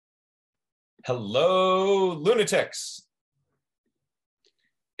Hello, lunatics.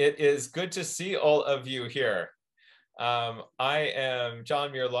 It is good to see all of you here. I am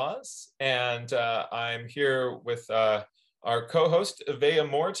John Muir-Laws, and I'm here with our co-host, Vea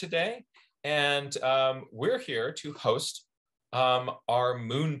Moore, today. And we're here to host our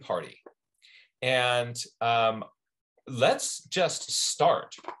moon party. And let's just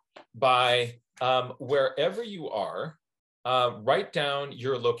start by wherever you are, write down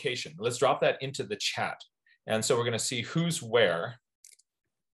your location. Let's drop that into the chat. And so we're going to see who's where.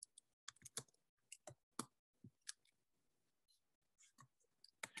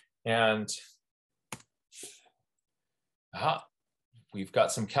 And we've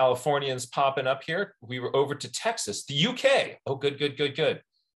got some Californians popping up here. We were over to Texas, the UK. Oh, good, good, good, good.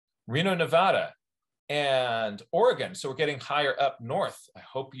 Reno, Nevada, and Oregon. So we're getting higher up north. I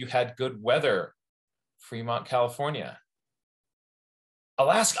hope you had good weather. Fremont, California.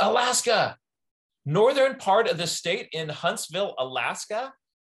 Alaska, northern part of the state in Huntsville, Alaska.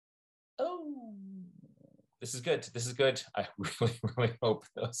 Oh, this is good. This is good. I really, really hope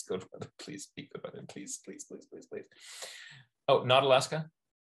that's good weather. Please be good weather. Please, please, please, please, please. Oh, not Alaska?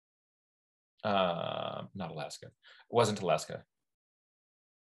 Not Alaska. It wasn't Alaska.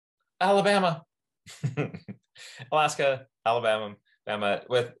 Alabama. Alaska, Alabama.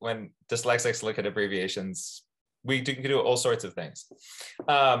 When dyslexics look at abbreviations, we can do all sorts of things.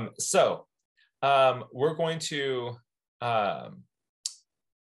 We're going to,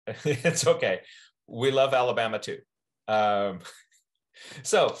 it's okay. We love Alabama too. Let's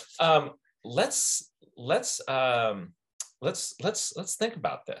think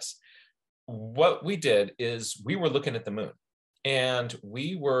about this. What we did is we were looking at the moon, and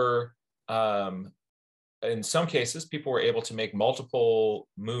we were, in some cases, people were able to make multiple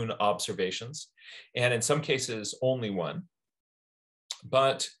moon observations, and in some cases, only one.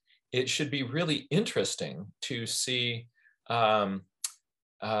 But it should be really interesting to see what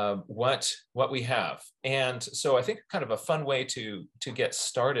we have. And so I think kind of a fun way to get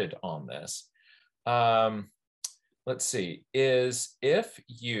started on this, let's see, is if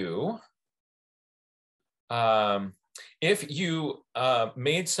you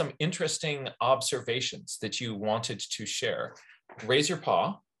made some interesting observations that you wanted to share, raise your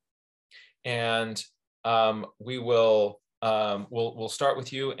paw, and we will we'll start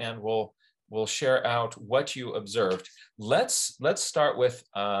with you, and we'll share out what you observed. Let's start with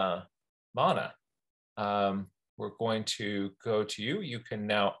Mana. We're going to go to you. You can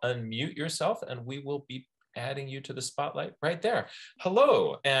now unmute yourself, and we will be adding you to the spotlight right there.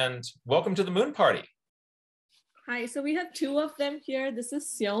 Hello, and welcome to the moon party. Hi, so we have two of them here. This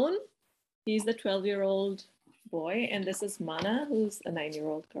is Sion. He's the 12-year-old boy, and this is Mana, who's a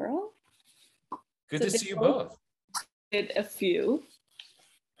 9-year-old girl. Good to see you both. Did a few.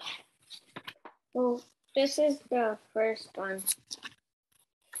 Well, this is the first one.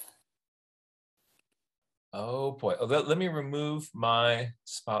 Oh boy, let me remove my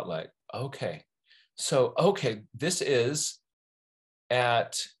spotlight. Okay, so this is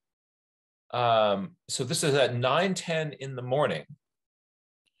at, so this is at 9:10 in the morning.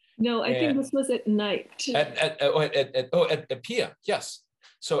 No, I think this was at night. At PM, yes.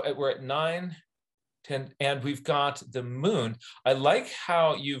 So we're at 9:10, and we've got the moon. I like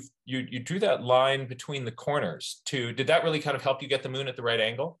how you drew that line between the corners too. Did that really kind of help you get the moon at the right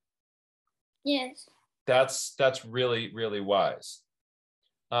angle? Yes. That's really, really wise.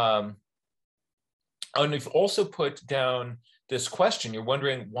 And we've also put down this question. You're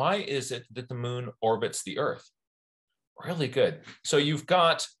wondering, why is it that the moon orbits the Earth? Really good. So you've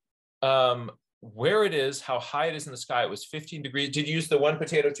got where it is, how high it is in the sky. It was 15 degrees. Did you use the 1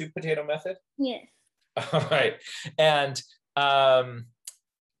 potato, 2 potato method? Yes. All right. And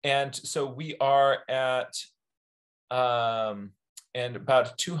so we are at and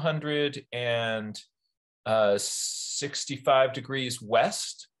about 265 degrees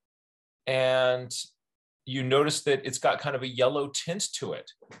west, and you notice that it's got kind of a yellow tint to it.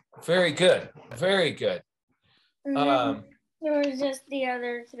 Very good, very good. There was just the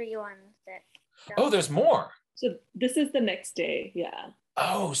other 3 ones that. Oh, there's more. So this is the next day, yeah.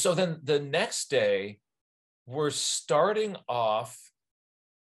 Oh, so then the next day, we're starting off.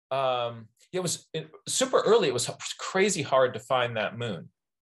 It was super early. It was crazy hard to find that moon.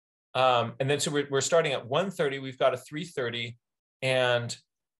 And then so we're starting at 1:30. We've got a 3:30 and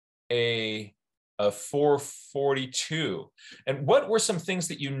a 4:42. And what were some things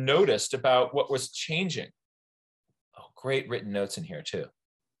that you noticed about what was changing? Oh, great written notes in here too.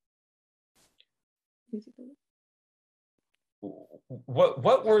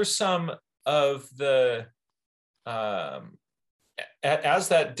 What were some of the as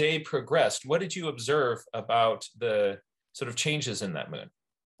that day progressed, what did you observe about the sort of changes in that moon?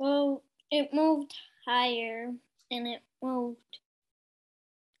 Well, it moved higher, and it moved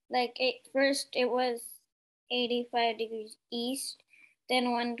like first it was 85 degrees east,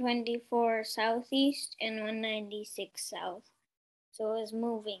 then 124 southeast, and 196 south. So it was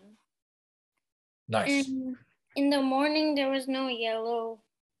moving. Nice. And in the morning, there was no yellow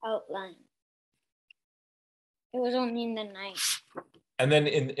outline. It was only in the night. And then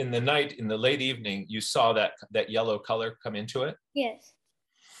in the night, in the late evening, you saw that yellow color come into it? Yes.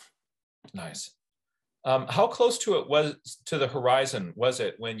 Nice. How close to it was to the horizon was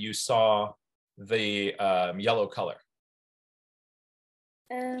it when you saw the yellow color?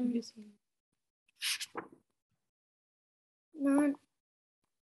 Not.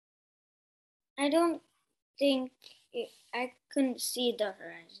 I don't think I couldn't see the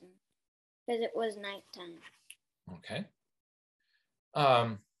horizon because it was nighttime. Okay.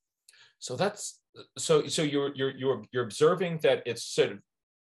 So that's so you're observing that it's sort of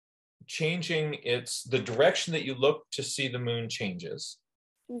changing. It's the direction that you look to see the moon changes.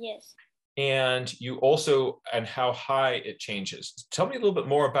 Yes. And you also, and how high it changes. Tell me a little bit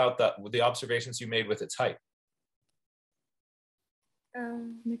more about the observations you made with its height. I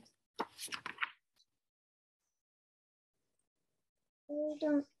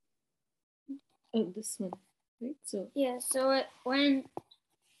don't. Oh, this one, right? So yeah, so it went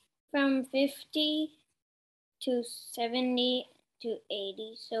from 50 to 70 to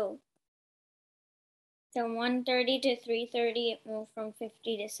 80. So from 130 to 330, it moved from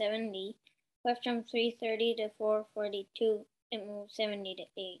 50 to 70. But from 330 to 442, it moved 70 to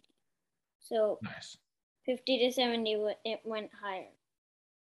 80. So nice. 50 to 70, it went higher.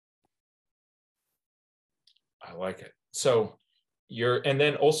 I like it. So and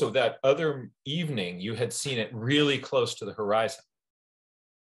then also that other evening, you had seen it really close to the horizon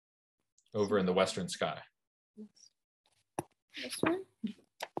over in the western sky. This one?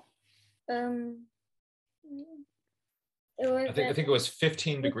 It was I think it was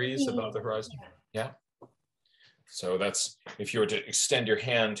 15 degrees above the horizon. Yeah. So that's, if you were to extend your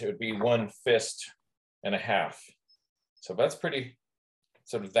hand, it would be 1.5 fists. So that's pretty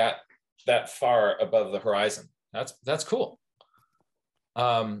sort of that far above the horizon. That's cool.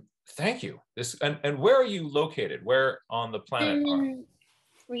 Thank you. And where are you located? Where on the planet are you?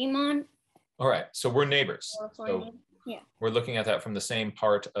 Fremont. All right, so we're neighbors. California. So yeah. We're looking at that from the same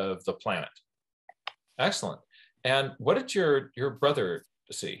part of the planet. Excellent. And what did your brother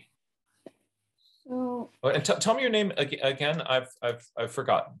see? So. Oh, and tell me your name again. I've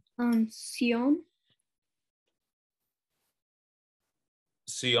forgotten. Sion.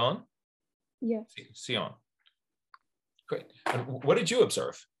 Sion? Yeah. Sion. Great. And what did you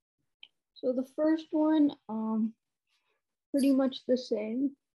observe? So the first one, pretty much the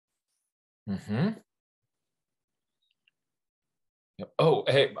same. Mm-hmm. Oh,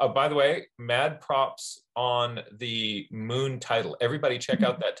 hey, by the way, mad props on the moon title. Everybody check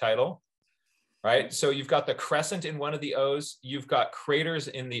out that title, right? So you've got the crescent in one of the O's, you've got craters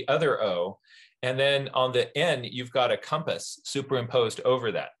in the other O, and then on the N, you've got a compass superimposed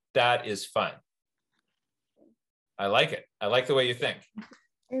over that. That is fun. I like it. I like the way you think.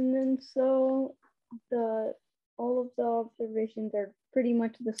 And then so all of the observations are pretty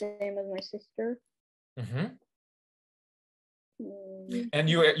much the same as my sister. Mm-hmm. And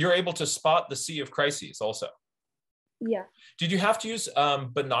you're able to spot the Sea of Crises also. Yeah. Did you have to use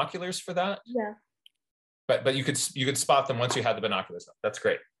binoculars for that? Yeah. But you could spot them once you had the binoculars up. That's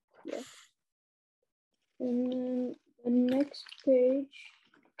great. Yeah. And then the next page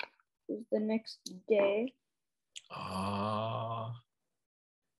is the next day.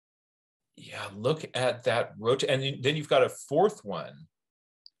 Yeah, look at that and then you've got a fourth one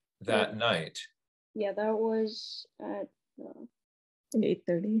that night. Yeah, that was at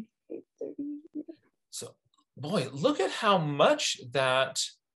 8:30. 8:30. Yeah. So, boy, look at how much that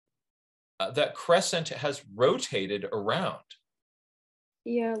crescent has rotated around.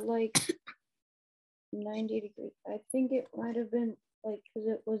 Yeah, like 90 degrees. I think it might have been like, because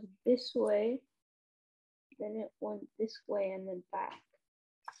it was this way, then it went this way and then back.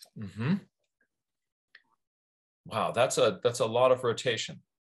 Mm-hmm. Wow, that's a lot of rotation.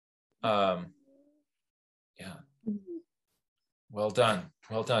 Yeah. Well done.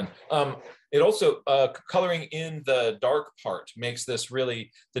 Well done. It also, coloring in the dark part makes this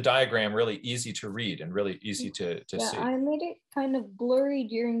the diagram really easy to read and really easy to see. I made it kind of blurry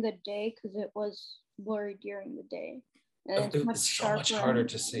during the day because it was blurry during the day. And it's so much harder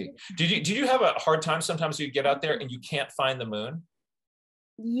to see. Did you have a hard time sometimes you get out there and you can't find the moon?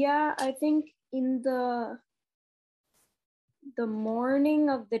 Yeah, I think in the the morning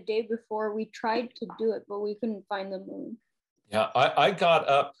of the day before. We tried to do it, but we couldn't find the moon. Yeah, I got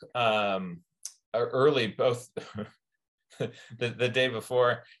up early, both the day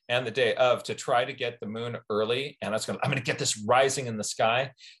before and the day of, to try to get the moon early. And I'm going to get this rising in the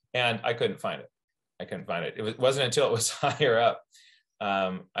sky. And I couldn't find it. It wasn't until it was higher up.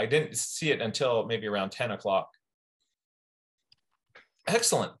 I didn't see it until maybe around 10 o'clock.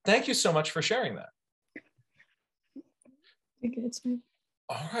 Excellent. Thank you so much for sharing that. It's fine.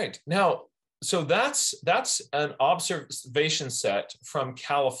 All right. Now, so that's an observation set from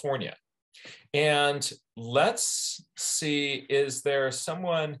California. And let's see, is there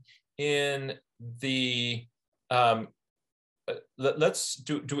someone in the,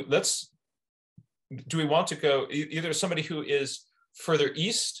 do we want to go either somebody who is further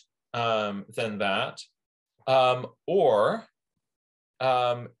east than that, or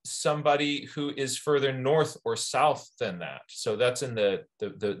somebody who is further north or south than that? So that's in the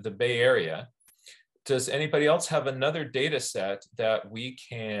Bay Area. Does anybody else have another data set that we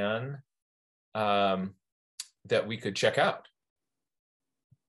can that we could check out?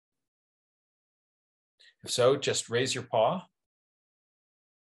 If so, just raise your paw.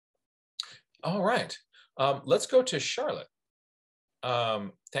 All right, let's go to Charlotte.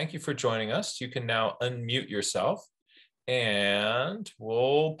 Thank you for joining us. You can now unmute yourself and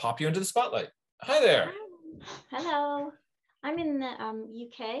we'll pop you into the spotlight. Hi there. Hello. I'm in the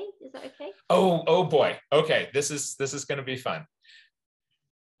UK. Is that okay? Oh boy. Okay, this is going to be fun.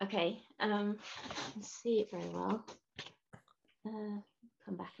 Okay. Let's see it very well.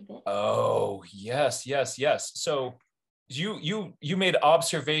 Come back a bit. Oh yes. So you made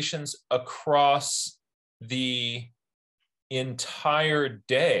observations across the entire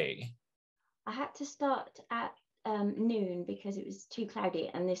day. I had to start at noon because it was too cloudy,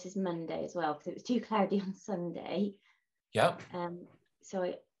 and this is Monday as well because it was too cloudy on Sunday. Yep. So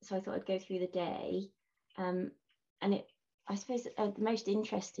I thought I'd go through the day, and I suppose the most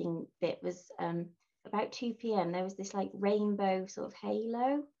interesting bit was about 2 p.m. there was this like rainbow sort of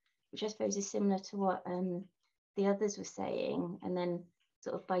halo, which I suppose is similar to what the others were saying, and then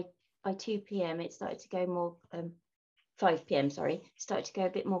sort of by 2 p.m. it started to go more 5 p.m. sorry, started to go a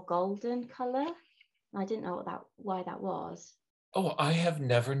bit more golden color. I didn't know why that was. Oh, I have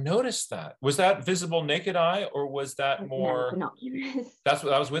never noticed that. Was that visible naked eye, or was that more? No, binoculars. That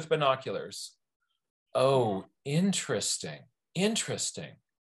was with binoculars. Oh, yeah. Interesting.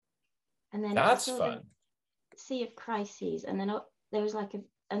 And then that's fun. Sea of Crises, and then there was like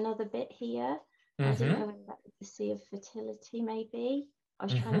another bit here. Mm-hmm. I didn't know whether that was the Sea of Fertility. Maybe I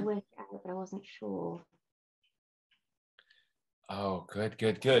was trying to work it out, but I wasn't sure. Oh, good.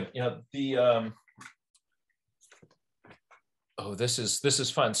 You know, the oh, this is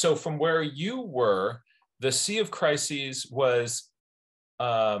fun. So from where you were, the Sea of Crises was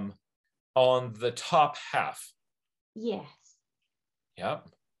on the top half. Yes. Yep.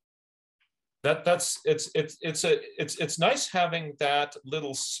 It's nice having that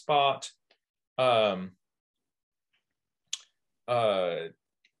little spot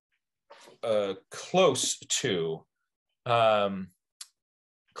close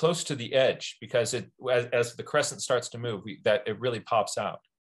to the edge, because as the crescent starts to move, it really pops out.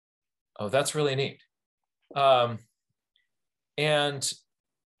 Oh, that's really neat.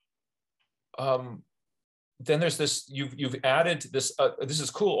 Then there's this, you've added this, this is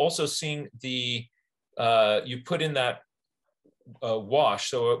cool, also seeing the, you put in that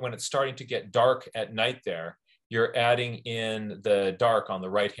wash, so when it's starting to get dark at night there, you're adding in the dark on the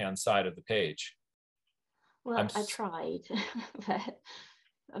right-hand side of the page. Well, I tried, but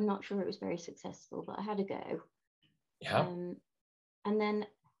I'm not sure it was very successful, but I had a go. Yeah. And then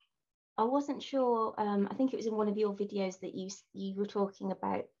I wasn't sure, I think it was in one of your videos that you were talking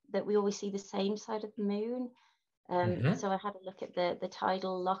about that we always see the same side of the moon. So I had a look at the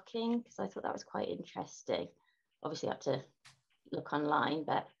tidal locking, because I thought that was quite interesting. Obviously I had to look online,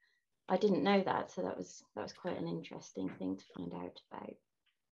 but I didn't know that. So that was quite an interesting thing to find out about.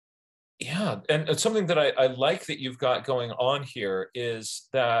 Yeah, and it's something that I like that you've got going on here is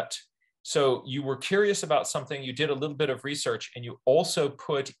that, so you were curious about something, you did a little bit of research, and you also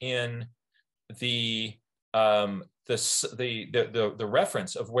put in the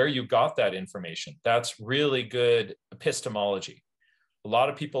reference of where you got that information. That's really good epistemology. A lot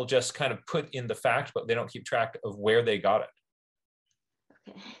of people just kind of put in the fact, but they don't keep track of where they got it.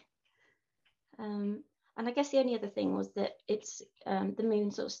 Okay. And I guess the only other thing was that it's the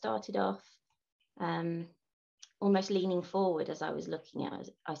moon sort of started off almost leaning forward as I was looking at it,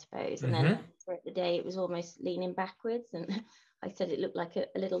 I suppose. And then throughout the day, it was almost leaning backwards. And I said it looked like a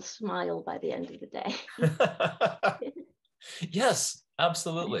little smile by the end of the day. Yes,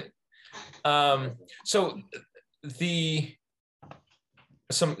 absolutely. So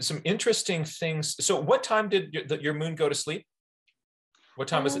some interesting things. So what time did your moon go to sleep? What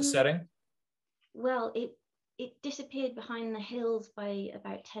time was it setting? Well, it disappeared behind the hills by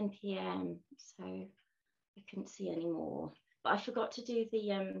about 10 p.m. So I couldn't see anymore. But I forgot to do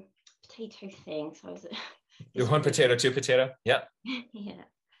the potato thing. So I was The one potato, two potato. Yeah. Yeah.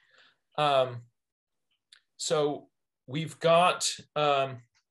 So we've got,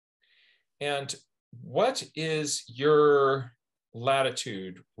 and what is your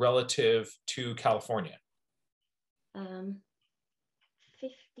latitude relative to California?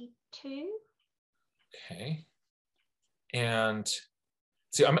 52. Okay. And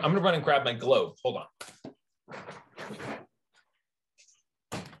see, I'm going to run and grab my globe. Hold on.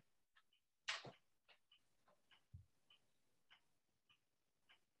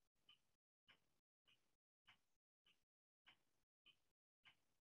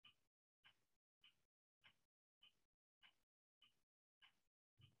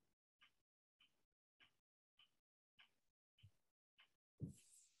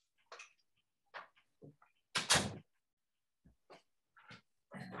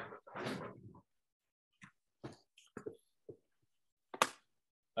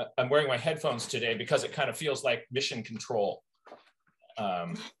 I'm wearing my headphones today because it kind of feels like mission control.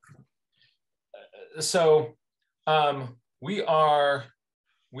 We are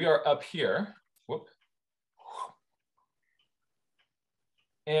up here. Whoop.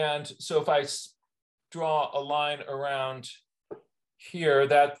 And so if I draw a line around here,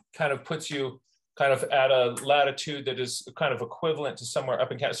 that kind of puts you kind of at a latitude that is kind of equivalent to somewhere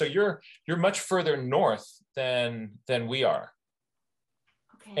up in Canada. So you're much further north than we are.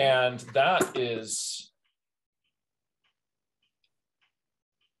 Okay. And that's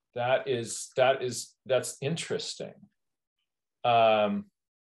interesting.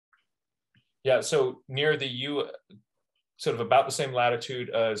 Yeah, so near the sort of about the same latitude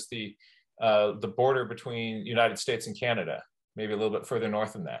as the border between United States and Canada, maybe a little bit further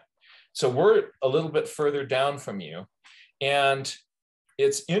north than that. So we're a little bit further down from you. And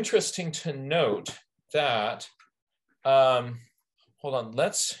it's interesting to note that, hold on,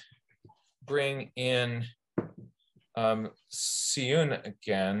 let's bring in Siyun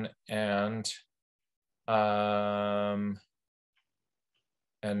again and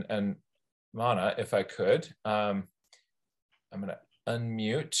Mana, if I could. I'm gonna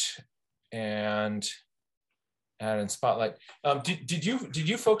unmute and add in spotlight. Did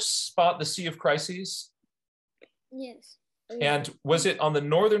you folks spot the Sea of Crises? Yes. And was it on the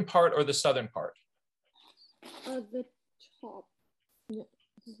northern part or the southern part? The top. Yeah.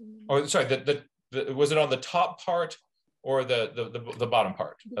 Or sorry, was it on the top part or the bottom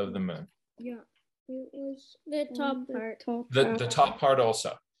part of the moon? Yeah, it was the top part. The top part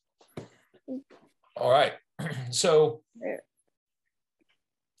also. All right. So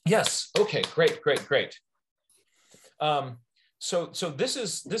yes. Okay. Great. So this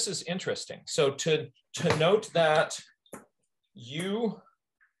is interesting. So to note that you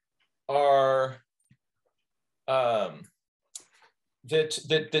are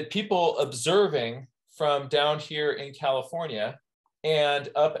that people observing from down here in California and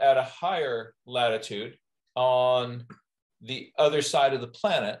up at a higher latitude on the other side of the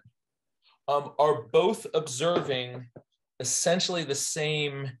planet are both observing essentially the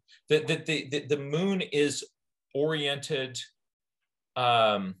same, that the moon is oriented,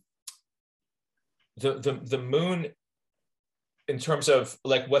 the moon in terms of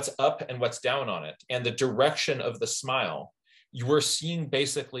like what's up and what's down on it and the direction of the smile, you were seeing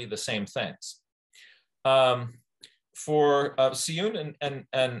basically the same things. For Siyun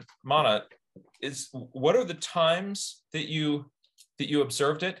and Mana, what are the times that you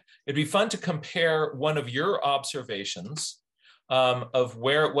observed it? It'd be fun to compare one of your observations of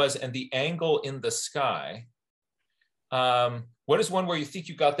where it was and the angle in the sky. What is one where you think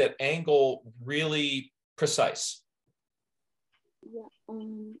you got that angle really precise? Yeah,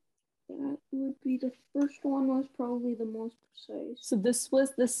 that would be the first one was probably the most precise. So this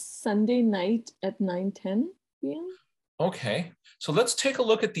was the Sunday night at 9:10 p.m. Okay, so let's take a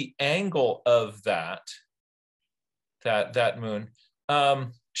look at the angle of that moon.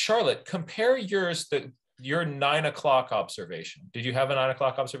 Charlotte, compare your 9 o'clock observation. Did you have a 9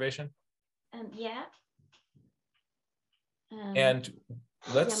 o'clock observation? Yeah. And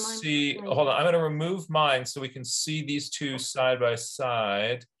let's see. Hold on, I'm going to remove mine so we can see these two side by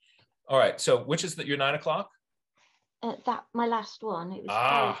side. All right. So which is your 9 o'clock? That my last one. It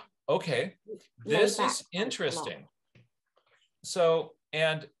was okay. This is interesting. So,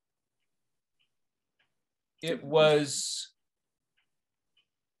 and it was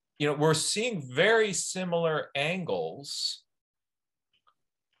we're seeing very similar angles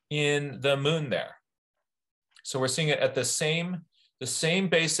in the moon there. So we're seeing it at the same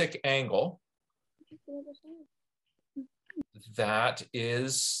basic angle. That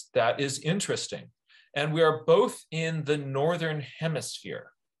is interesting. And we are both in the northern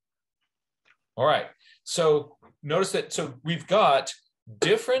hemisphere. All right, so notice that, so we've got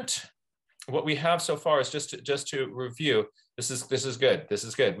different, what we have so far is just to review, this is good, this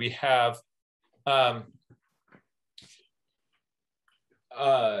is good. We have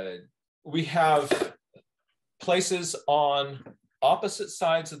places on opposite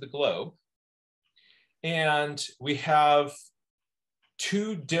sides of the globe, and we have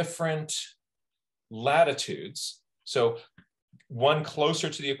two different latitudes. So one closer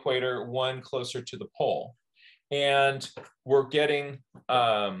to the equator, one closer to the pole. And we're getting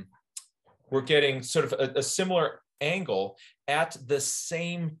sort of a similar angle at the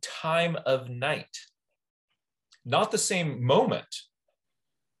same time of night. Not the same moment,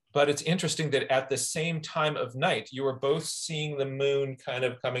 but it's interesting that at the same time of night, you are both seeing the moon kind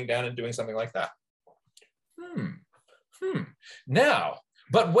of coming down and doing something like that. Now,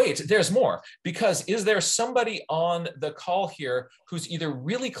 but wait, there's more, because is there somebody on the call here who's either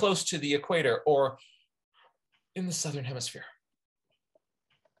really close to the equator or in the southern hemisphere?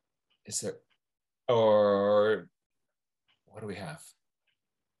 Is there, or what do we have?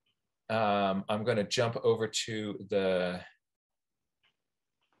 I'm going to jump over to the,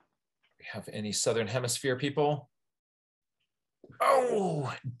 we have any southern hemisphere people?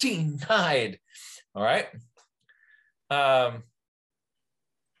 Oh, denied. All right.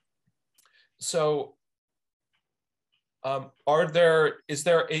 So is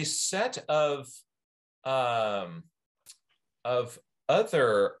there a set of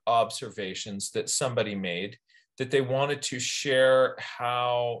other observations that somebody made that they wanted to share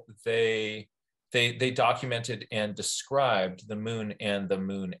how they documented and described the moon and the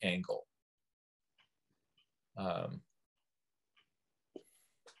moon angle?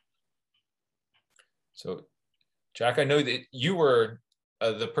 So Jack, I know that you were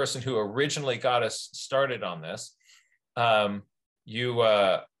the person who originally got us started on this. You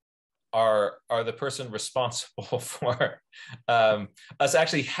are the person responsible for us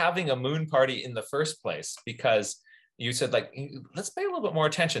actually having a moon party in the first place, because you said, like, let's pay a little bit more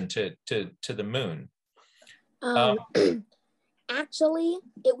attention to the moon. Actually,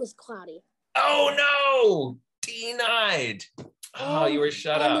 it was cloudy. Oh no, denied. Oh, you were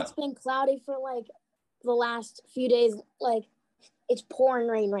shut out. And it's been cloudy for like the last few days. Like, it's pouring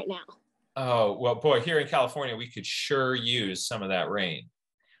rain right now. Oh, well, boy, here in California, we could sure use some of that rain.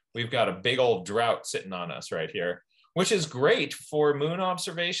 We've got a big old drought sitting on us right here, which is great for moon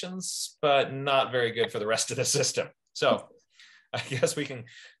observations, but not very good for the rest of the system. So I guess we can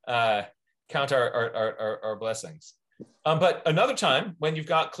count our blessings. But another time when you've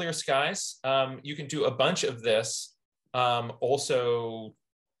got clear skies, you can do a bunch of this. Also,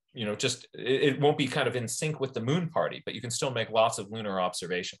 just it won't be kind of in sync with the moon party, but you can still make lots of lunar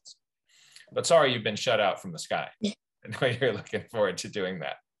observations. But sorry, you've been shut out from the sky. I know you're looking forward to doing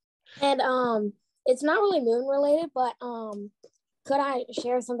that. And it's not really moon related, but could I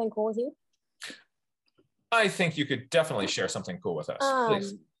share something cool with you? I think you could definitely share something cool with us,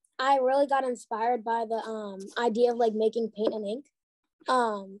 please. I really got inspired by the idea of like making paint and ink.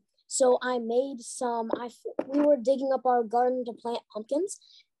 So I made some. We were digging up our garden to plant pumpkins,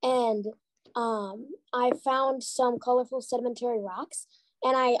 and I found some colorful sedimentary rocks,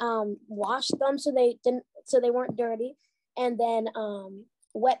 and I washed them so they weren't dirty, and then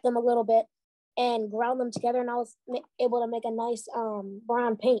wet them a little bit and ground them together, and I was able to make a nice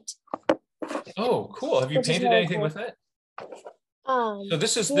brown paint. Oh, cool. Have you painted anything with it? So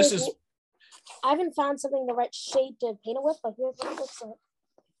this is I haven't found something the right shade to paint it with, but here's what it looks like.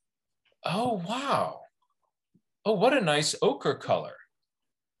 Oh, wow. Oh, what a nice ochre color.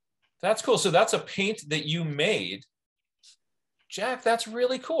 That's cool. So that's a paint that you made. Jack, that's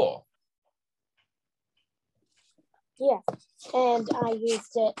really cool. Yeah, and I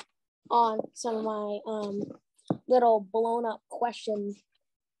used it on some of my little blown up question,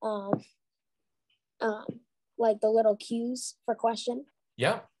 like the little cues for question.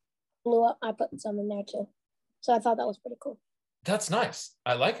 Yeah. Blew up. I put some in there too. So I thought that was pretty cool. That's nice.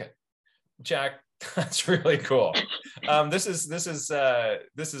 I like it. Jack, that's really cool. This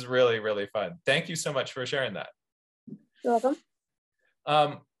is really, really fun. Thank you so much for sharing that. You're welcome.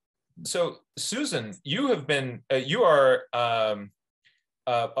 So Susan, you are a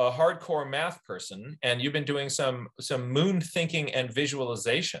hardcore math person, and you've been doing some moon thinking and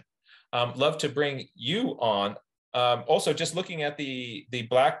visualization. Love to bring you on Also, just looking at the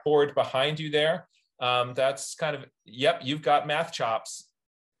blackboard behind you there, that's kind of, yep, you've got math chops.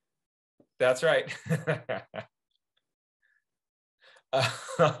 That's right.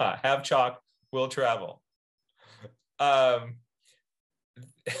 Have chalk, will travel. Let's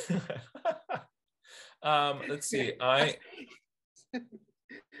see. I'm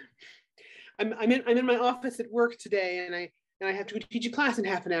in my office at work today, and I have to go teach a class in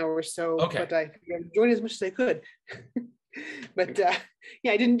half an hour or so. Okay. But I joined as much as I could. But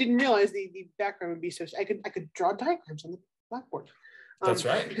yeah, I didn't realize the background would be so. I could draw diagrams on the blackboard. That's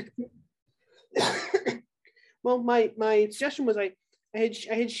right. Well, my suggestion was I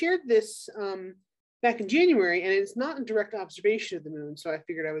had shared this back in January, and it's not a direct observation of the moon, so I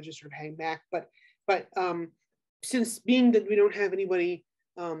figured I would just sort of hang back. But since being that we don't have anybody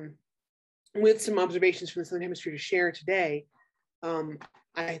with some observations from the Southern Hemisphere to share today,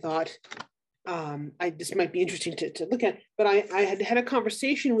 I thought this might be interesting to look at. But I had a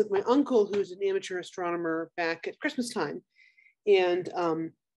conversation with my uncle, who's an amateur astronomer, back at Christmas time, and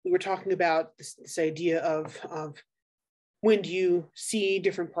we were talking about this idea of when do you see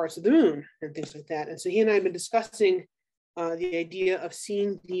different parts of the moon and things like that. And so he and I have been discussing the idea of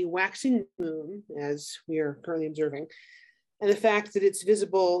seeing the waxing moon, as we are currently observing, and the fact that it's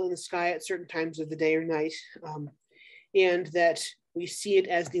visible in the sky at certain times of the day or night, and that we see it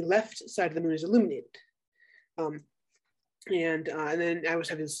as the left side of the moon is illuminated. And then I was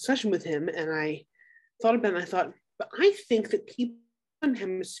having a discussion with him, and I thought about it, and I thought, but I think that people in the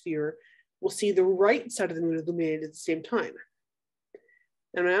hemisphere will see the right side of the moon illuminated at the same time.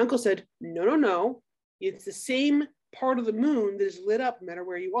 And my uncle said, no, it's the same part of the moon that is lit up no matter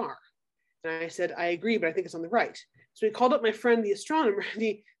where you are. And I said, I agree, but I think it's on the right. So he called up my friend, the astronomer,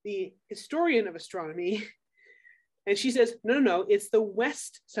 the historian of astronomy, and she says, no, it's the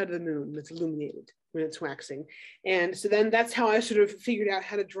west side of the moon that's illuminated when it's waxing. And so then that's how I sort of figured out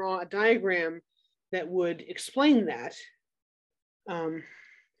how to draw a diagram that would explain that.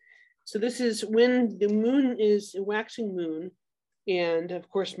 So this is when the moon is a waxing moon, and of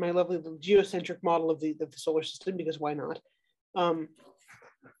course my lovely little geocentric model of the solar system, because why not?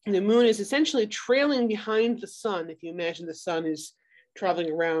 The moon is essentially trailing behind the sun, if you imagine the sun is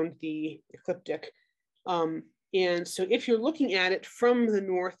traveling around the ecliptic. And so if you're looking at it from the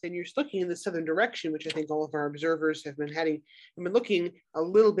north and you're looking in the southern direction, which I think all of our observers have been looking a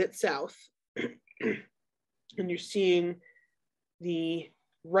little bit south, and you're seeing the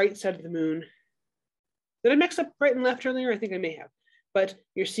right side of the moon. Did I mix up right and left earlier? I think I may have. But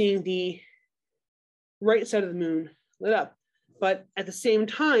you're seeing the right side of the moon lit up. But at the same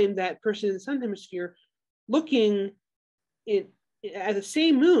time, that person in the southern hemisphere looking at the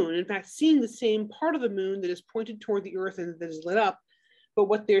same moon, in fact, seeing the same part of the moon that is pointed toward the earth and that is lit up. But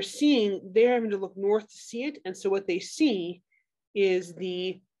what they're seeing, they're having to look north to see it. And so what they see is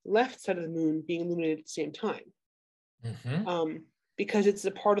the left side of the moon being illuminated at the same time. Mm-hmm. Because it's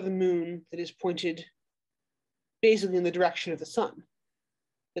the part of the moon that is pointed basically in the direction of the sun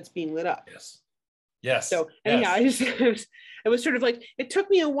that's being lit up. Yes. So anyhow, I was sort of like, it took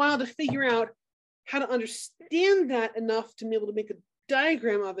me a while to figure out how to understand that enough to be able to make a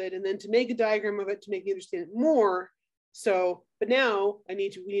diagram of it, and then to make a diagram of it to make me understand it more. So, but now we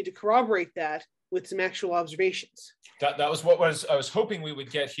need to corroborate that with some actual observations. That was what I was hoping we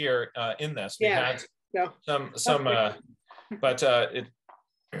would get here in this. We had some but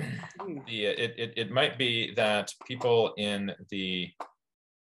it might be that people in the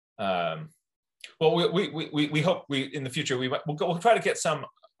well, we hope in the future we'll try to get some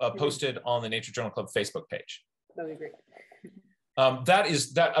posted on the Nature Journal Club Facebook page. That'd be great.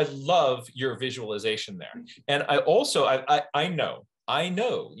 That I love your visualization there, and I also I know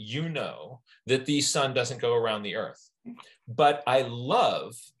you know that the sun doesn't go around the Earth, but I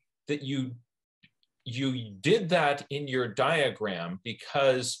love that you did that in your diagram,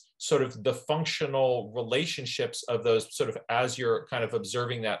 because sort of the functional relationships of those, sort of as you're kind of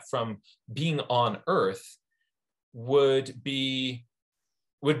observing that from being on Earth, would be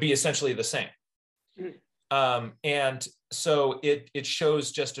essentially the same. Mm-hmm. And so it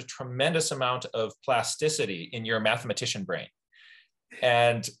shows just a tremendous amount of plasticity in your mathematician brain.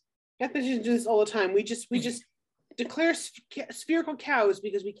 And mathematicians do this all the time. We just declare spherical cows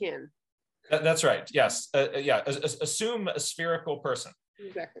because we can. That's right. Yes. Assume a spherical person.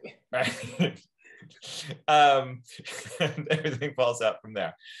 Exactly. Right. And everything falls out from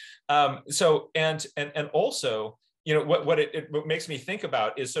there. So and also, you know, what it makes me think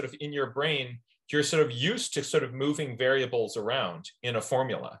about is sort of in your brain, you're sort of used to sort of moving variables around in a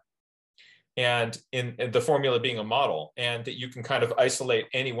formula, and in the formula being a model, and that you can kind of isolate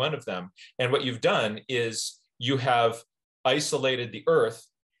any one of them. And what you've done is you have isolated the Earth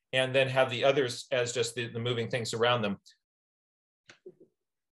and then have the others as just the moving things around them,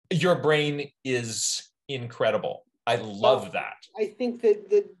 your brain is incredible. I love that. I think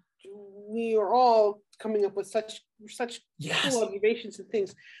that we are all coming up with such cool observations and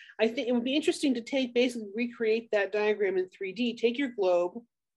things. I think it would be interesting to basically recreate that diagram in 3D. Take your globe,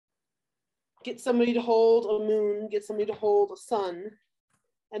 get somebody to hold a moon, get somebody to hold a sun,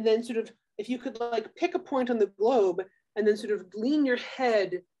 and then sort of, if you could like pick a point on the globe and then sort of lean your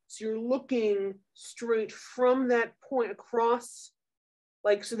head so you're looking straight from that point across,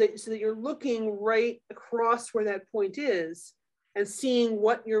 like so that you're looking right across where that point is and seeing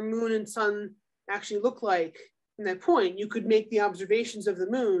what your moon and sun actually look like in that point. You could make the observations of the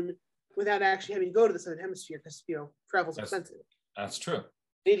moon without actually having to go to the southern hemisphere, because travel's expensive. That's true.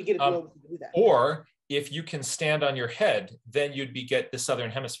 You need to get a globe to do that. Or if you can stand on your head, then you'd get the southern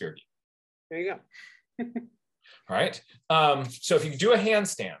hemisphere view. There you go. All right. So if you do a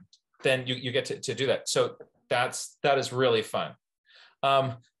handstand, then you get to do that. So that is really fun.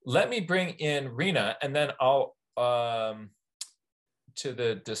 Let me bring in Rena, and then I'll to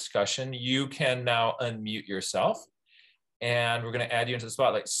the discussion. You can now unmute yourself, and we're going to add you into the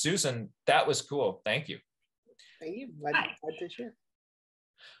spotlight. Susan, that was cool. Thank you. Thank you. Glad to share.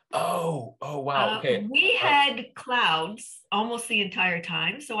 Oh, wow. Okay. We had clouds almost the entire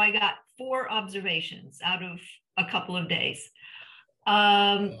time, so I got 4 observations out of a couple of days. So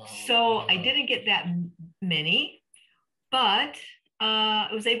I didn't get that many, but I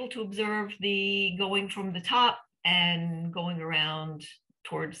was able to observe the going from the top and going around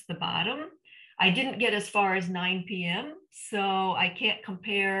towards the bottom. I didn't get as far as 9 p.m., so I can't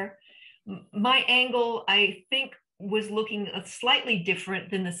compare. My angle, I think, was looking slightly different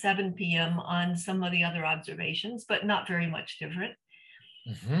than the 7 p.m. on some of the other observations, but not very much different.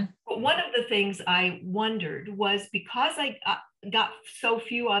 Mm-hmm. But one of the things I wondered was, because I got so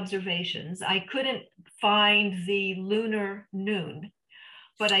few observations, I couldn't find the lunar noon.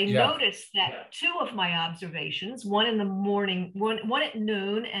 But I noticed that 2 of my observations, one in the morning, one at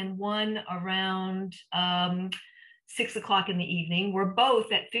noon and one around 6 o'clock in the evening, were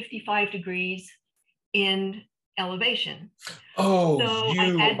both at 55 degrees in elevation. Oh, so you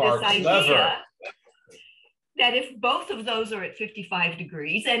I had are this idea clever. That if both of those are at 55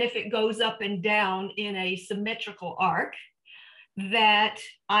 degrees, and if it goes up and down in a symmetrical arc, that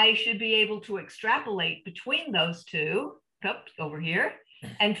I should be able to extrapolate between those 2, over here,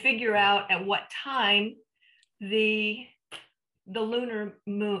 and figure out at what time the lunar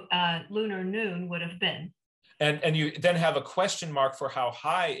noon would have been. And you then have a question mark for how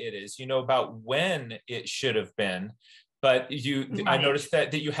high it is. You know about when it should have been, but I noticed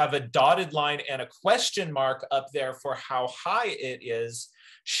that you have a dotted line and a question mark up there for how high it is,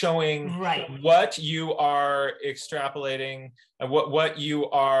 showing what you are extrapolating and what you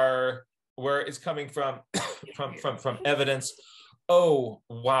are, where it's coming from, from evidence. Oh,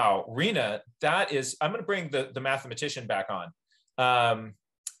 wow. Rena, that is, I'm going to bring the mathematician back on.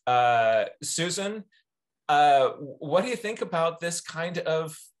 Susan, what do you think about this kind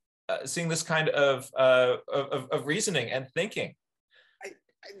of, seeing this kind of reasoning and thinking?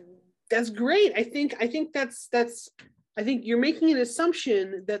 That's great. I think you're making an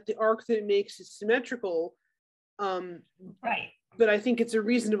assumption that the arc that it makes is symmetrical. But I think it's a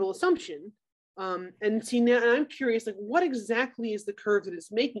reasonable assumption. And see, now I'm curious, like, what exactly is the curve that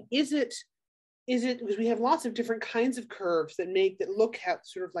it's making? Is it because we have lots of different kinds of curves that look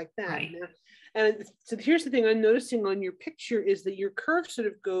sort of like that. And so here's the thing I'm noticing on your picture is that your curve sort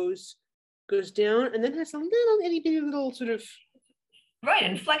of goes down and then has a little itty bitty little sort of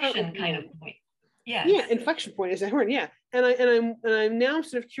inflection kind of point. Yeah, inflection point is that word. Yeah, and I'm now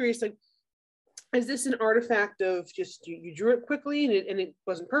sort of curious, like, is this an artifact of just you drew it quickly and it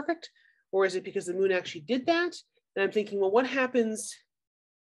wasn't perfect, or is it because the moon actually did that? And I'm thinking, well, what happens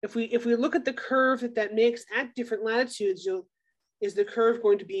if we look at the curve that makes at different latitudes? Is the curve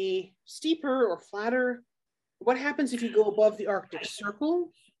going to be steeper or flatter? What happens if you go above the Arctic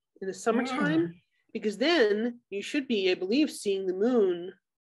Circle in the summertime? Because then you should be, I believe, seeing the moon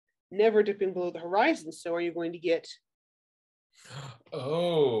never dipping below the horizon. So are you going to get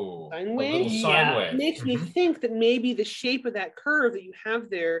sine wave? Sine wave. It makes me think that maybe the shape of that curve that you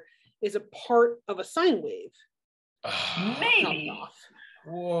have there is a part of a sine wave. Maybe.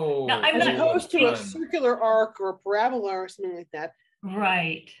 Whoa. Now, as opposed to a circular arc or a parabola or something like that.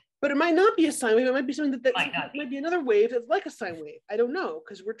 But it might not be a sine wave. It might be something that might be another wave that's like a sine wave. I don't know,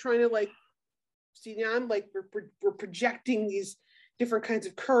 because we're trying to see now. I'm like we're projecting these different kinds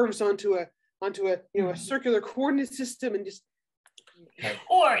of curves onto a a circular coordinate system, and just Okay.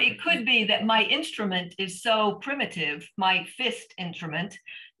 Or it could be that my instrument is so primitive, my fist instrument,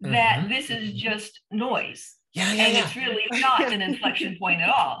 that this is just noise. Yeah, And it's really not an inflection point at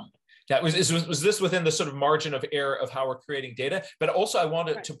all. Yeah, was this within the sort of margin of error of how we're creating data? But also I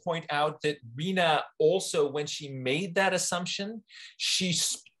wanted to point out that Rena also, when she made that assumption, she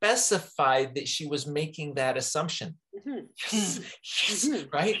specified that she was making that assumption. Yes,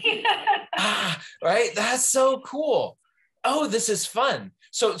 right? Right, that's so cool. Oh, this is fun.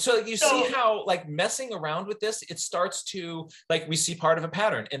 So you see how like messing around with this, it starts to like, we see part of a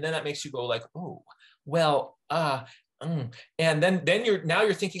pattern, and then that makes you go like, oh, well, and then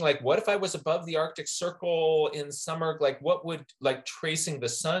you're thinking like, what if I was above the Arctic Circle in summer? Like, what would, like, tracing the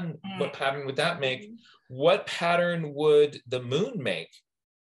sun, what pattern would that make? What pattern would the moon make,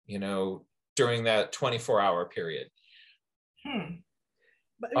 you know, during that 24-hour period?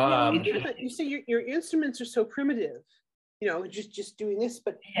 But you say your instruments are so primitive, you know, just doing this.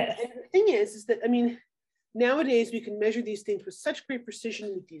 But and the thing is that, I mean, nowadays we can measure these things with such great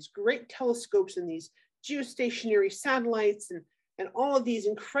precision with these great telescopes and these geostationary satellites and all of these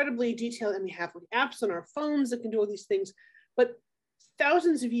incredibly detailed, and we have apps on our phones that can do all these things. But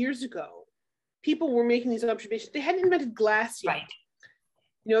thousands of years ago, people were making these observations. They hadn't invented glass yet.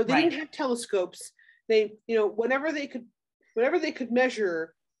 You know, they didn't have telescopes. They, you know, whatever they could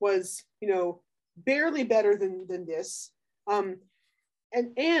measure was, you know, barely better than this.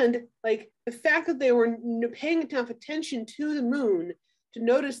 And like the fact that they were paying enough attention to the moon to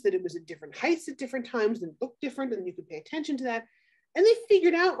notice that it was at different heights at different times and looked different, and you could pay attention to that. And they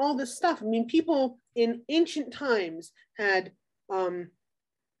figured out all this stuff. I mean, people in ancient times had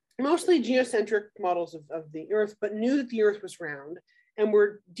mostly geocentric models of the Earth, but knew that the Earth was round, and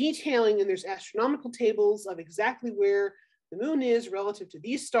were detailing, and there's astronomical tables of exactly where the moon is relative to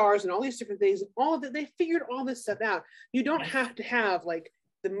these stars and all these different things, and all of that. They figured all this stuff out. You don't have to have like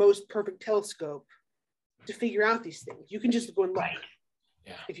the most perfect telescope to figure out these things. You can just go and look.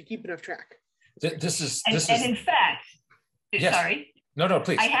 If you keep enough track. This is in fact, sorry. No,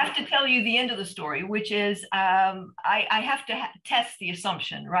 please. I have to tell you the end of the story, which is I have to test the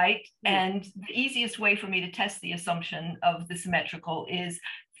assumption, right? And the easiest way for me to test the assumption of the symmetrical is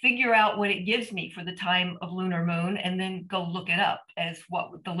figure out what it gives me for the time of lunar moon, and then go look it up as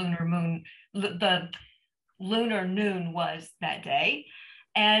what the lunar noon was that day.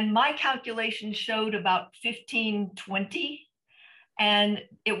 And my calculation showed about 1520. And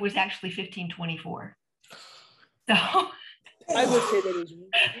it was actually 1524. So I would say that is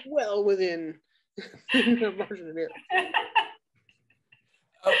well within the margin of error.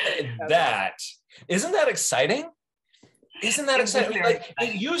 Isn't that exciting? Isn't that exciting? Like,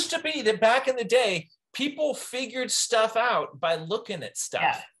 it used to be that back in the day, people figured stuff out by looking at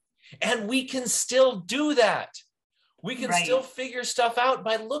stuff. And we can still do that. We can still figure stuff out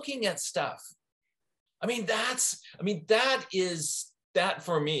by looking at stuff. That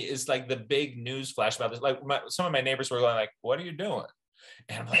for me is like the big news flash about this. Like some of my neighbors were going like, what are you doing?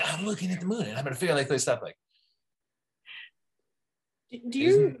 And I'm like, I'm looking at the moon and I'm going to figure like this stuff. Like,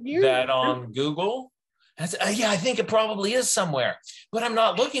 isn't that on Google? I said, yeah, I think it probably is somewhere, but I'm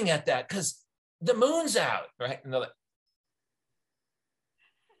not looking at that because the moon's out, right? And they're like,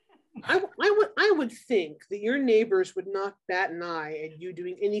 I would think that your neighbors would not bat an eye at you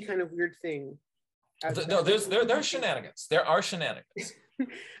doing any kind of weird thing. No, there are shenanigans. There are shenanigans.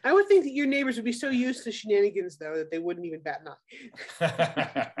 I would think that your neighbors would be so used to shenanigans, though, that they wouldn't even bat an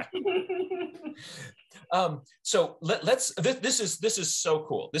eye. So let's. This is so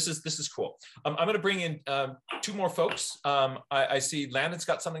cool. This is cool. I'm going to bring in two more folks. I see Landon's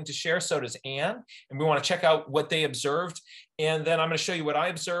got something to share. So does Anne, and we want to check out what they observed, and then I'm going to show you what I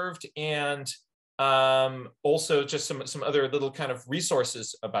observed, and also just some other little kind of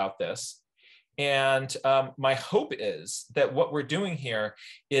resources about this. And my hope is that what we're doing here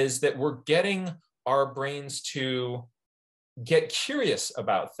is that we're getting our brains to get curious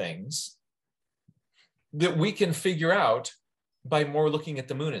about things that we can figure out by more looking at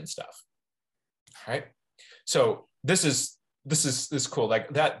the moon and stuff. All right. So this is cool. Like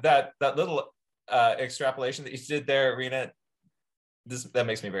that little extrapolation that you did there, Rena, that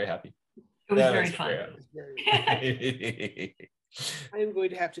makes me very happy. It was very fun. I am going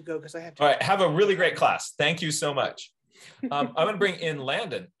to have to go because I have to. All right, have a really great class. Thank you so much. I'm going to bring in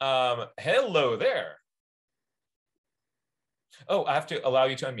Landon. Hello there. Oh, I have to allow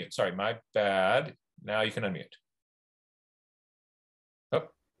you to unmute. Sorry, my bad. Now you can unmute. Oh,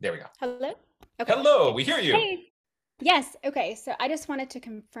 there we go. Hello? Okay. Hello, we hear you. Hey. Yes, okay. So I just wanted to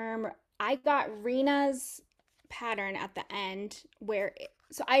confirm, I got Rena's pattern at the end where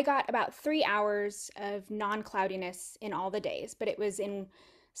so I got about 3 hours of non-cloudiness in all the days, but it was in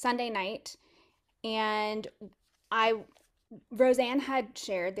Sunday night. And Roseanne had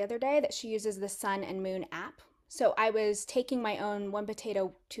shared the other day that she uses the sun and moon app. So I was taking my own 1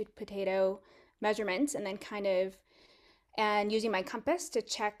 potato, 2 potato measurements and then and using my compass to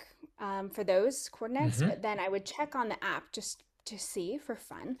check for those coordinates. But then I would check on the app just to see for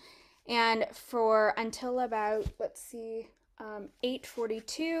fun. And for until about, let's see,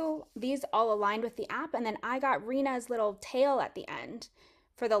 8:42, these all aligned with the app. And then I got Rena's little tail at the end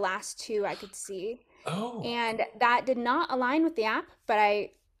for the last 2 I could see. Oh. And that did not align with the app, but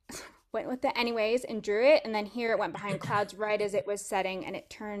I went with it anyways and drew it. And then here it went behind clouds right as it was setting, and it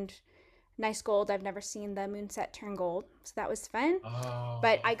turned nice gold. I've never seen the moon set turn gold, so that was fun. Oh.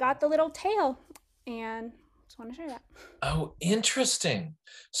 But I got the little tail, and just want to share that. Oh, interesting.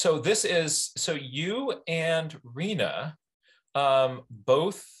 So you and Rena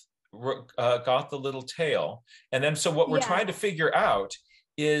both got the little tail, and then so what we're trying to figure out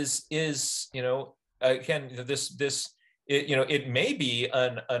is again it may be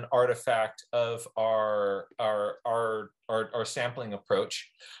an artifact of our sampling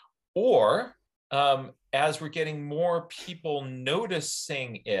approach, or as we're getting more people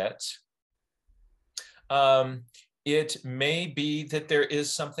noticing it, it may be that there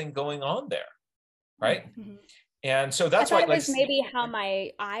is something going on there, right? Mm-hmm. And so that's why it was maybe how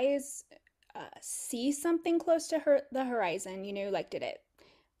my eyes see something close to the horizon, like did it?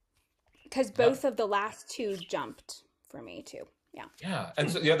 Because both of the last 2 jumped for me too. Yeah.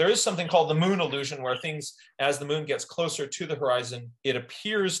 And so there is something called the moon illusion, where things, as the moon gets closer to the horizon, it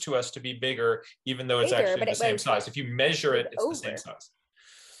appears to us to be bigger, even though it's actually the same size. If you measure it, it's the same size.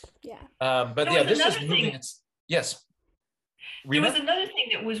 Yeah. But this is moving. Yes. Rena? There was another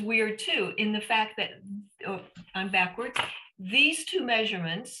thing that was weird too, in the fact that, I'm backwards. These 2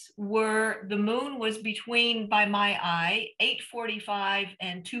 measurements were, the moon was between, by my eye, 8:45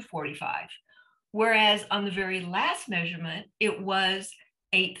 and 2:45. Whereas on the very last measurement, it was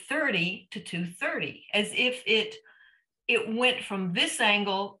 8:30 to 2:30, as if it went from this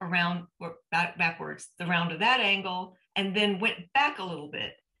angle around, or backwards, around to that angle, and then went back a little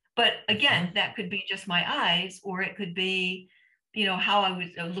bit. But again, that could be just my eyes, or it could be, how I was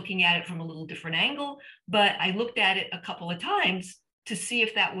looking at it from a little different angle. But I looked at it a couple of times to see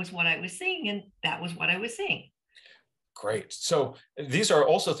if that was what I was seeing, and that was what I was seeing. Great. So these are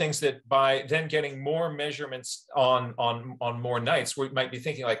also things that by then getting more measurements on more nights, we might be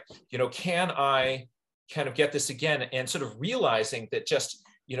thinking like, can I kind of get this again, and sort of realizing that just,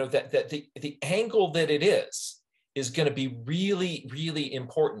 that the angle that it is going to be really, really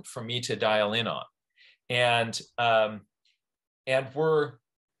important for me to dial in on. And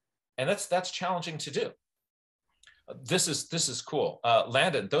that's challenging to do. This is cool.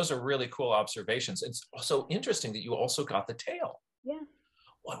 Landon, those are really cool observations. It's also interesting that you also got the tail. Yeah.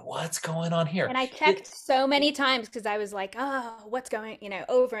 What's going on here? And I checked so many times because I was like, oh, what's going,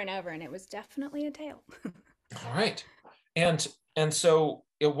 over and over. And it was definitely a tail. All right. And so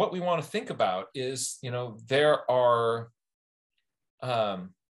what we want to think about is, there are,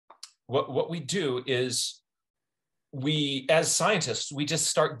 what we do is we, as scientists, we just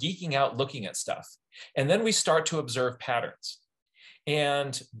start geeking out looking at stuff. And then we start to observe patterns.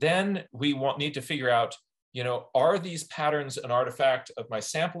 And then we need to figure out, are these patterns an artifact of my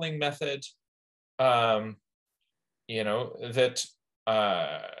sampling method? I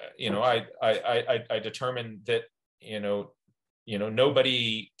determined that,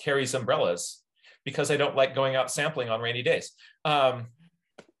 nobody carries umbrellas because I don't like going out sampling on rainy days.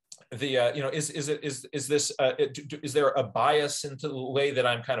 Is there a bias into the way that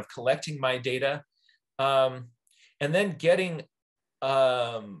I'm kind of collecting my data? And then getting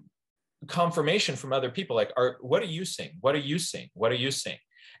confirmation from other people, like, what are you seeing? What are you seeing? What are you seeing?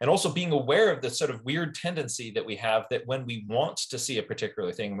 And also being aware of the sort of weird tendency that we have, that when we want to see a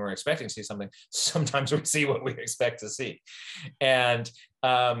particular thing, when we're expecting to see something, sometimes we see what we expect to see. And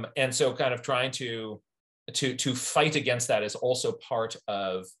so kind of trying to fight against that is also part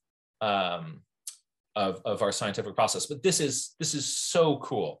of our scientific process. But this is so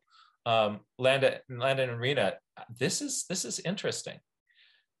cool. Landon and Rena, this is interesting,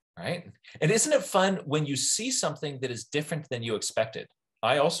 right? And isn't it fun when you see something that is different than you expected?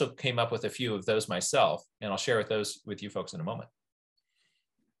 I also came up with a few of those myself, and I'll share those with you folks in a moment.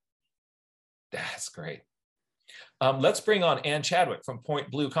 That's great. Let's bring on Ann Chadwick from Point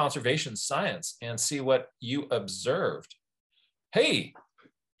Blue Conservation Science and see what you observed. Hey,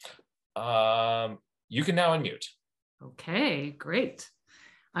 you can now unmute. Okay, great.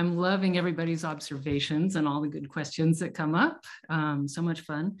 I'm loving everybody's observations and all the good questions that come up. So much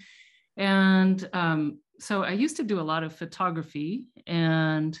fun. And so I used to do a lot of photography,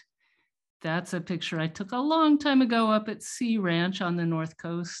 and that's a picture I took a long time ago up at Sea Ranch on the North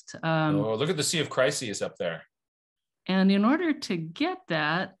Coast. Oh, look at the Sea of Crises up there. And in order to get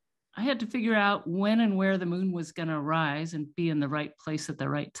that, I had to figure out when and where the moon was going to rise and be in the right place at the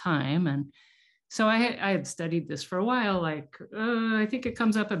right time. And so I had studied this for a while, like I think it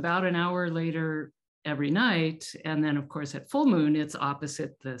comes up about an hour later every night. And then of course at full moon, it's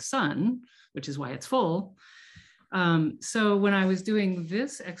opposite the sun, which is why it's full. So when I was doing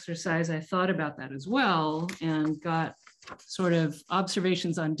this exercise, I thought about that as well and got sort of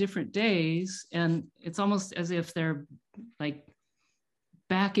observations on different days. And it's almost as if they're like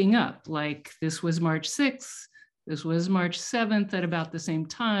backing up, like this was March 6th, this was March 7th at about the same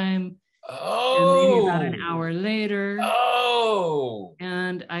time. Oh. And maybe about an hour later. Oh.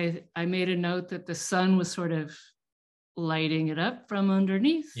 And I made a note that the sun was sort of lighting it up from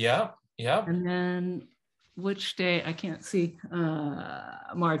underneath. Yeah, yeah. And then which day, I can't see,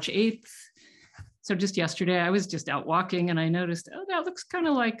 March 8th. So just yesterday, I was just out walking and I noticed, oh, that looks kind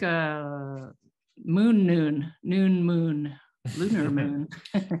of like a noon moon, lunar moon.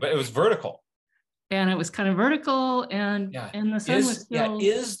 But it was vertical. And it was kind of vertical, and the sun was still...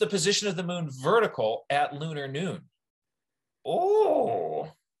 Is the position of the moon vertical at lunar noon? Oh.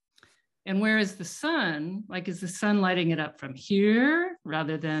 And where is the sun? Like, is the sun lighting it up from here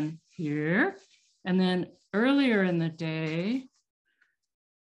rather than here? And then earlier in the day,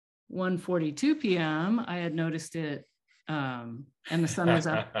 1:42 p.m., I had noticed it, and the sun was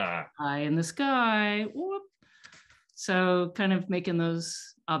up high in the sky. Whoop. So kind of making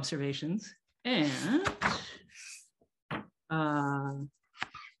those observations. And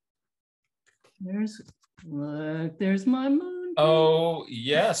there's my moon. Oh,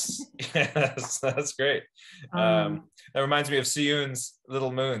 yes. Yes, that's great. That reminds me of Siyun's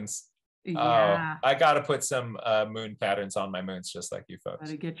little moons. Yeah. I got to put some moon patterns on my moons, just like you folks.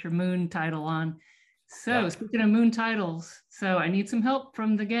 Got to get your moon title on. So speaking of moon titles, so I need some help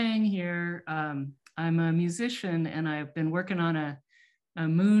from the gang here. I'm a musician and I've been working on a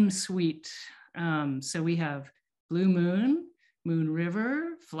moon suite. So we have Blue Moon, Moon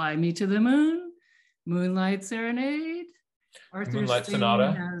River, Fly Me to the Moon, Moonlight Serenade, Arthur's Moonlight Theme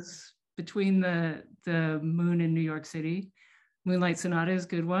Sonata. has Between the Moon in New York City. Moonlight Sonata is a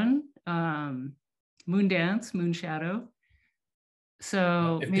good one. Moon Dance, Moon Shadow.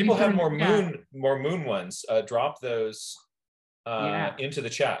 So if people have more moon ones, drop those into the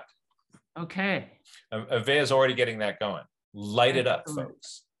chat. Okay. Avea's already getting that going. Light it up,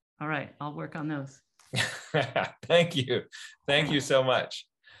 folks. All right, I'll work on those. Thank you. Thank you so much.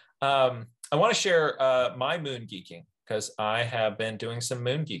 I want to share my moon geeking because I have been doing some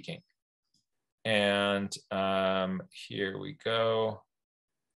moon geeking. And here we go.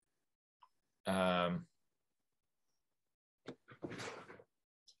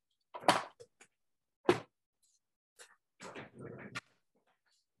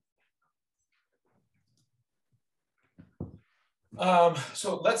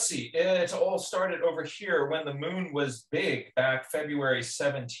 So let's see, it all started over here when the moon was big back February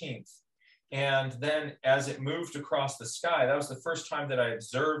 17th. And then as it moved across the sky, that was the first time that I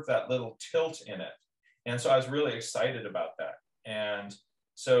observed that little tilt in it. And so I was really excited about that. And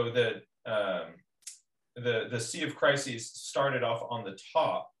so the Sea of Crises started off on the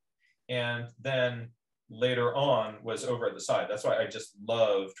top and then later on was over at the side. That's why I just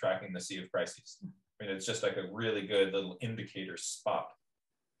love tracking the Sea of Crises. I mean, it's just like a really good little indicator spot.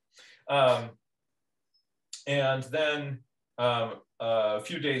 And then a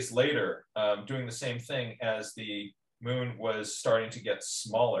few days later, doing the same thing as the moon was starting to get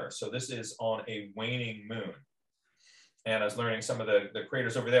smaller. So this is on a waning moon. And I was learning some of the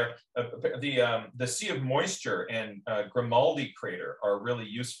craters over there. The Sea of Moisture and Grimaldi crater are really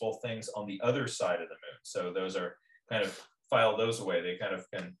useful things on the other side of the moon. So those are kind of, file those away. They kind of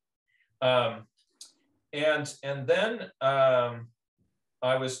can. And then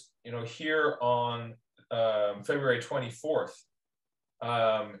I was, here on February 24th.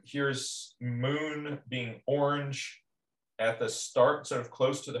 Here's moon being orange at the start, sort of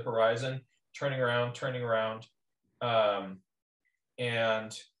close to the horizon, turning around. And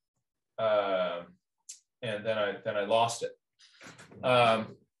then I lost it.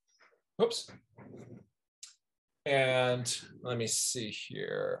 Whoops. And let me see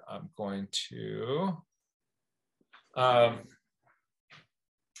here. I'm going to.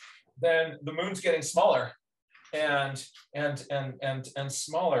 Then the moon's getting smaller, and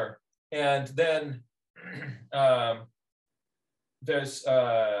smaller, and then there's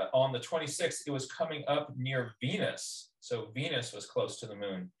on the 26th, it was coming up near Venus. So Venus was close to the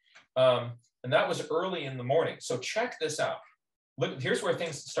moon. And that was early in the morning. So check this out. Look, here's where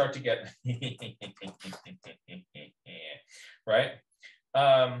things start to get, right?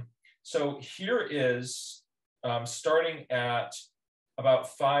 So here is starting at about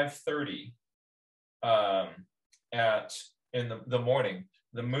 5:30 in the morning,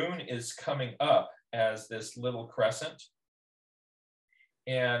 the moon is coming up as this little crescent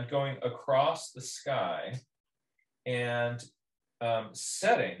and going across the sky and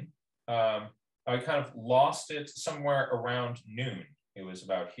setting. I kind of lost it somewhere around noon. It was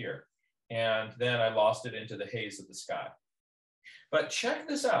about here. And then I lost it into the haze of the sky. But check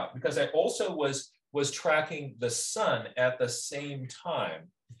this out, because I also was tracking the sun at the same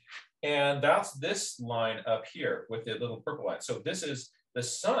time. And that's this line up here with the little purple line. So this is the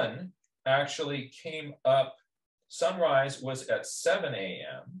sun actually came up, sunrise was at 7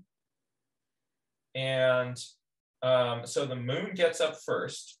 a.m. And so the moon gets up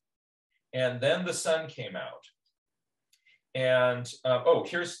first, and then the sun came out. And oh,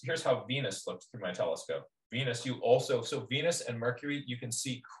 here's how Venus looked through my telescope. Venus, you also, so Venus and Mercury, you can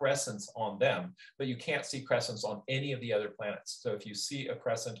see crescents on them, but you can't see crescents on any of the other planets. So if you see a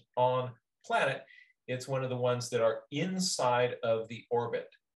crescent on planet, it's one of the ones that are inside of the orbit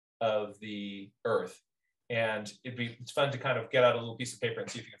of the Earth. And it's fun to kind of get out a little piece of paper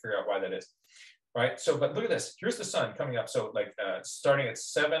and see if you can figure out why that is. Right, so, but look at this, here's the sun coming up. So like starting at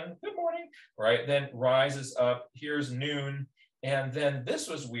 7, good morning, right? Then rises up, here's noon. And then this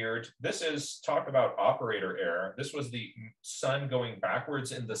was weird. This is, talk about operator error. This was the sun going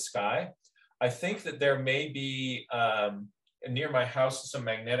backwards in the sky. I think that there may be near my house some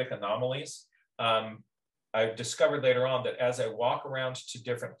magnetic anomalies. I've discovered later on that as I walk around to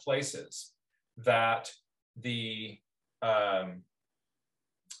different places, that the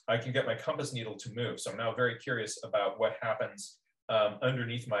I can get my compass needle to move. So I'm now very curious about what happens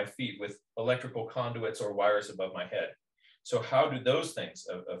underneath my feet with electrical conduits or wires above my head. So how do those things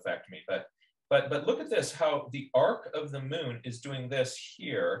affect me? But look at this, how the arc of the moon is doing this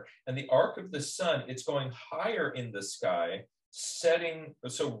here, and the arc of the sun, it's going higher in the sky, setting,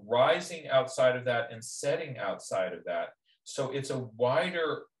 so rising outside of that and setting outside of that. So it's a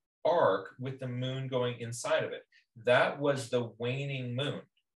wider arc with the moon going inside of it. That was the waning moon.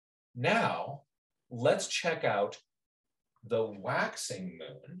 Now, let's check out the waxing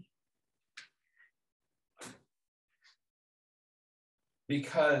moon.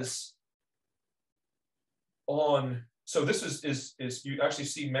 Because so this is you actually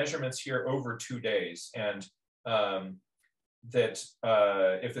see measurements here over 2 days, and that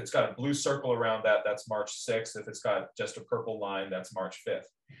if it's got a blue circle around that, that's March 6th. If it's got just a purple line, that's March 5th.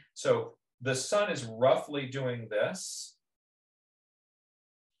 So the sun is roughly doing this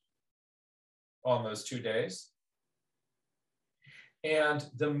on those 2 days. And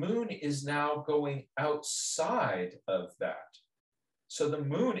the moon is now going outside of that. So the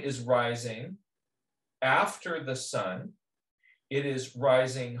moon is rising after the sun. It is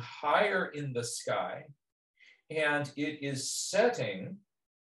rising higher in the sky, and it is setting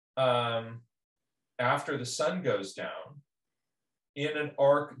after the sun goes down in an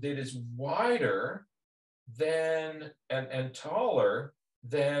arc that is wider than and taller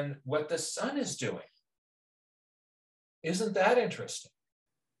than what the sun is doing. Isn't that interesting?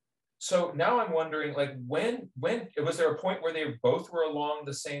 So now I'm wondering, like, when was there a point where they both were along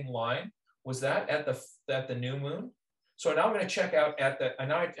the same line? Was that at the new moon? So now I'm going to check out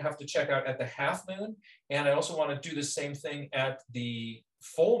and I have to check out at the half moon, and I also want to do the same thing at the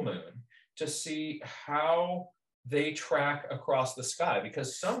full moon to see how they track across the sky,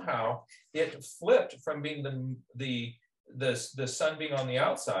 because somehow it flipped from being the sun being on the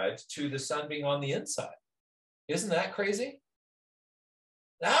outside to the sun being on the inside. Isn't that crazy?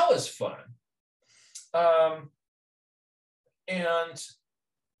 That was fun. And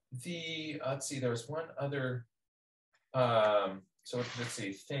let's see, there's one other, so let's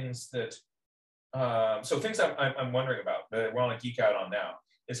see, things that, so things I'm wondering about that I want to geek out on now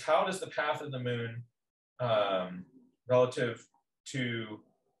is, how does the path of the moon relative to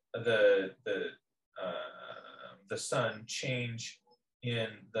the sun change in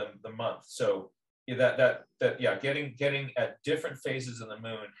the month? So yeah, getting at different phases of the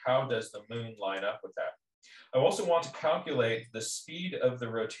moon, how does the moon line up with that? I also want to calculate the speed of the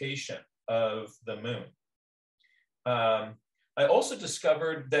rotation of the moon. I also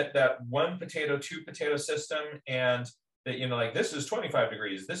discovered that 1 potato, 2 potato system, and that, you know, like this is 25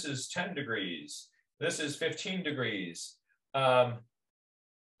 degrees, this is 10 degrees, this is 15 degrees. That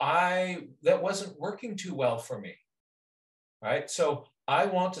wasn't working too well for me. right? So I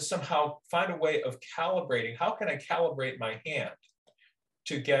want to somehow find a way of calibrating. How can I calibrate my hand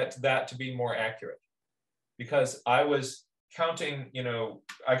to get that to be more accurate? Because I was counting, you know,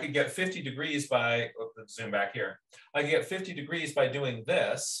 I could get 50 degrees by, let's zoom back here. I could get 50 degrees by doing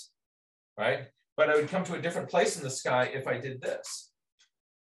this, right? But I would come to a different place in the sky if I did this.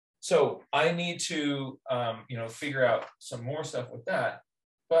 So I need to, you know, figure out some more stuff with that.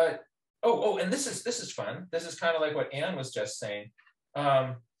 But, and this is fun. This is kind of like what Anne was just saying.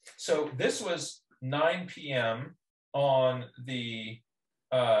 So this was 9 p.m. on the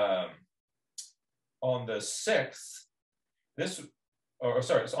 6th. This, or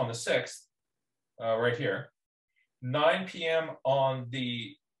sorry, it's on the 6th, right here. 9 p.m. on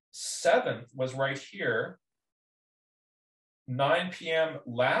the 7th was right here. 9 p.m.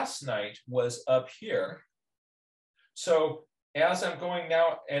 last night was up here. So as I'm going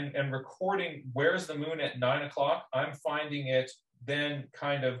now and recording where's the moon at 9 o'clock, I'm finding it then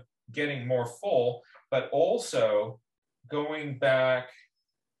kind of getting more full, but also going back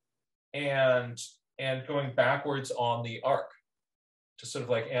and going backwards on the arc, just sort of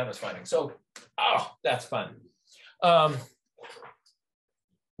like Anne was finding. So, that's fun.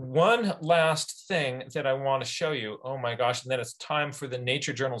 One last thing that I want to show you, oh my gosh, and then it's time for the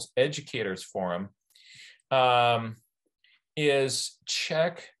Nature Journal's Educators Forum, is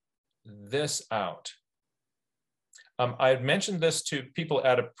check this out. I had mentioned this to people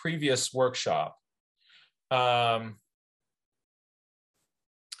at a previous workshop.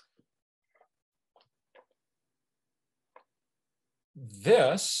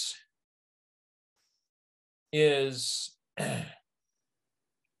 This is a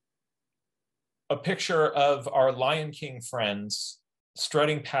picture of our Lion King friends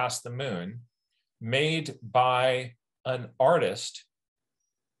strutting past the moon, made by an artist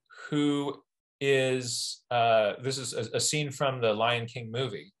who is, this is a scene from the Lion King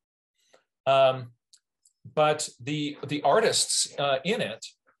movie. But the artists in it,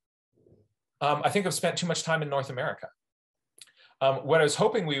 I think have spent too much time in North America. What I was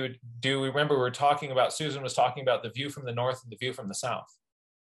hoping we would do, remember we were talking about, Susan was talking about the view from the north and the view from the south.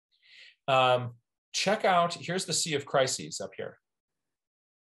 Check out, here's the Sea of Crises up here.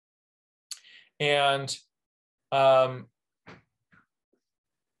 And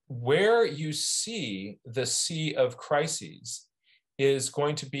where you see the Sea of Crises is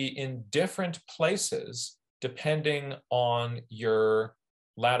going to be in different places depending on your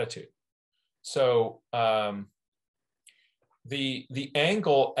latitude. So the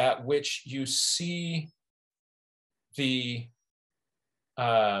angle at which you see the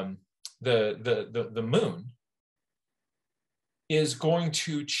moon is going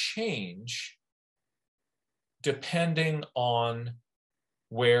to change depending on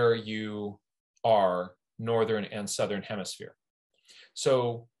where you are, northern and southern hemisphere.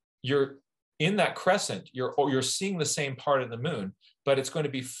 So you're in that crescent, you're seeing the same part of the moon, but it's going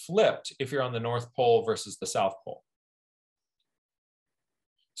to be flipped if you're on the North Pole versus the South Pole.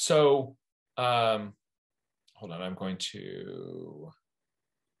 So hold on, I'm going to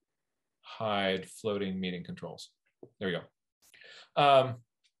hide floating meeting controls. There we go.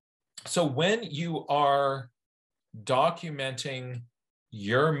 So when you are documenting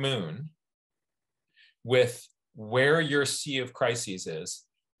your moon with where your Sea of Crises is,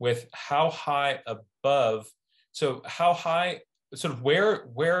 with how high above, so how high, sort of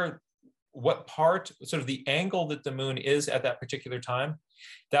what part, sort of the angle that the moon is at that particular time,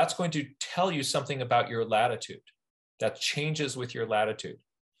 that's going to tell you something about your latitude. That changes with your latitude.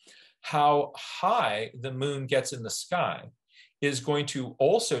 How high the moon gets in the sky is going to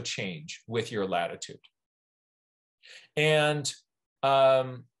also change with your latitude. And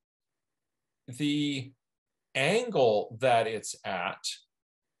the angle that it's at,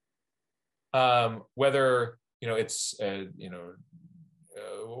 whether it's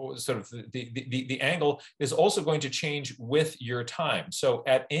sort of the angle is also going to change with your time. So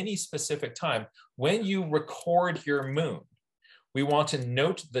at any specific time, when you record your moon, we want to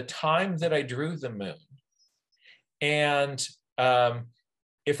note the time that I drew the moon. And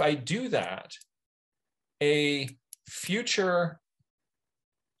if I do that, a future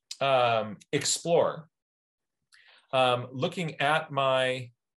explorer looking at my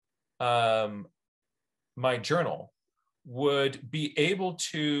my journal would be able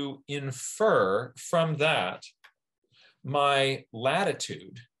to infer from that my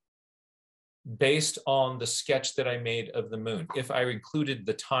latitude based on the sketch that I made of the moon, if I included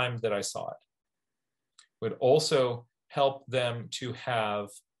the time that I saw it. Would also help them to have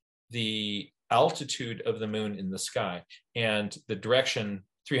the altitude of the moon in the sky and the direction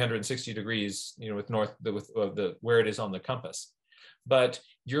 360 degrees, with north, where it is on the compass. But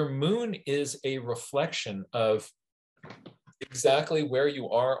your moon is a reflection of exactly where you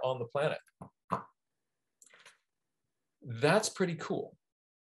are on the planet. That's pretty cool.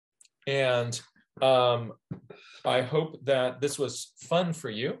 And I hope that this was fun for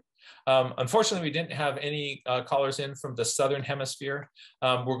you. Unfortunately, we didn't have any callers in from the Southern Hemisphere.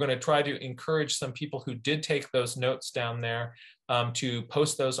 We're going to try to encourage some people who did take those notes down there to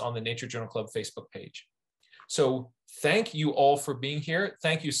post those on the Nature Journal Club Facebook page. So thank you all for being here.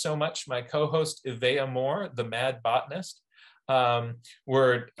 Thank you so much, my co-host, Ivea Moore, the Mad Botanist. I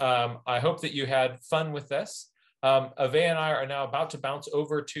hope that you had fun with this. Ivea and I are now about to bounce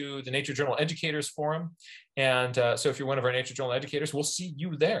over to the Nature Journal Educators Forum. And so if you're one of our Nature Journal educators, we'll see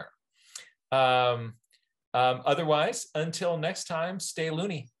you there. Otherwise, until next time, stay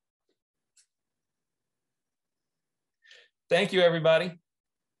loony. Thank you, everybody.